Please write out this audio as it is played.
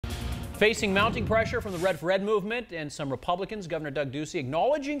Facing mounting pressure from the Red for Ed movement and some Republicans, Governor Doug Ducey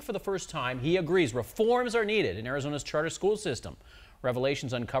acknowledging for the first time he agrees reforms are needed in Arizona's charter school system.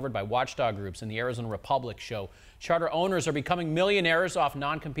 Revelations uncovered by watchdog groups in the Arizona Republic show charter owners are becoming millionaires off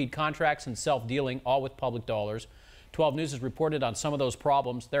non-compete contracts and self-dealing, all with public dollars. 12 News has reported on some of those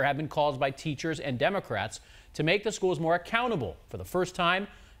problems. There have been calls by teachers and Democrats to make the schools more accountable. For the first time,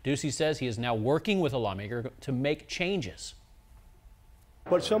 Ducey says he is now working with a lawmaker to make changes.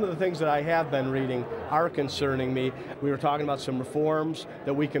 But some of the things that I have been reading are concerning me. We were talking about some reforms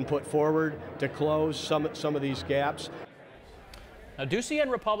that we can put forward to close some of these gaps. Now, Ducey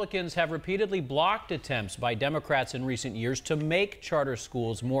and Republicans have repeatedly blocked attempts by Democrats in recent years to make charter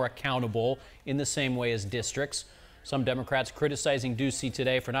schools more accountable in the same way as districts. Some Democrats criticizing Ducey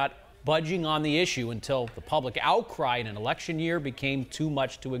today for not budging on the issue until the public outcry in an election year became too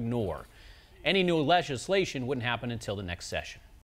much to ignore. Any new legislation wouldn't happen until the next session.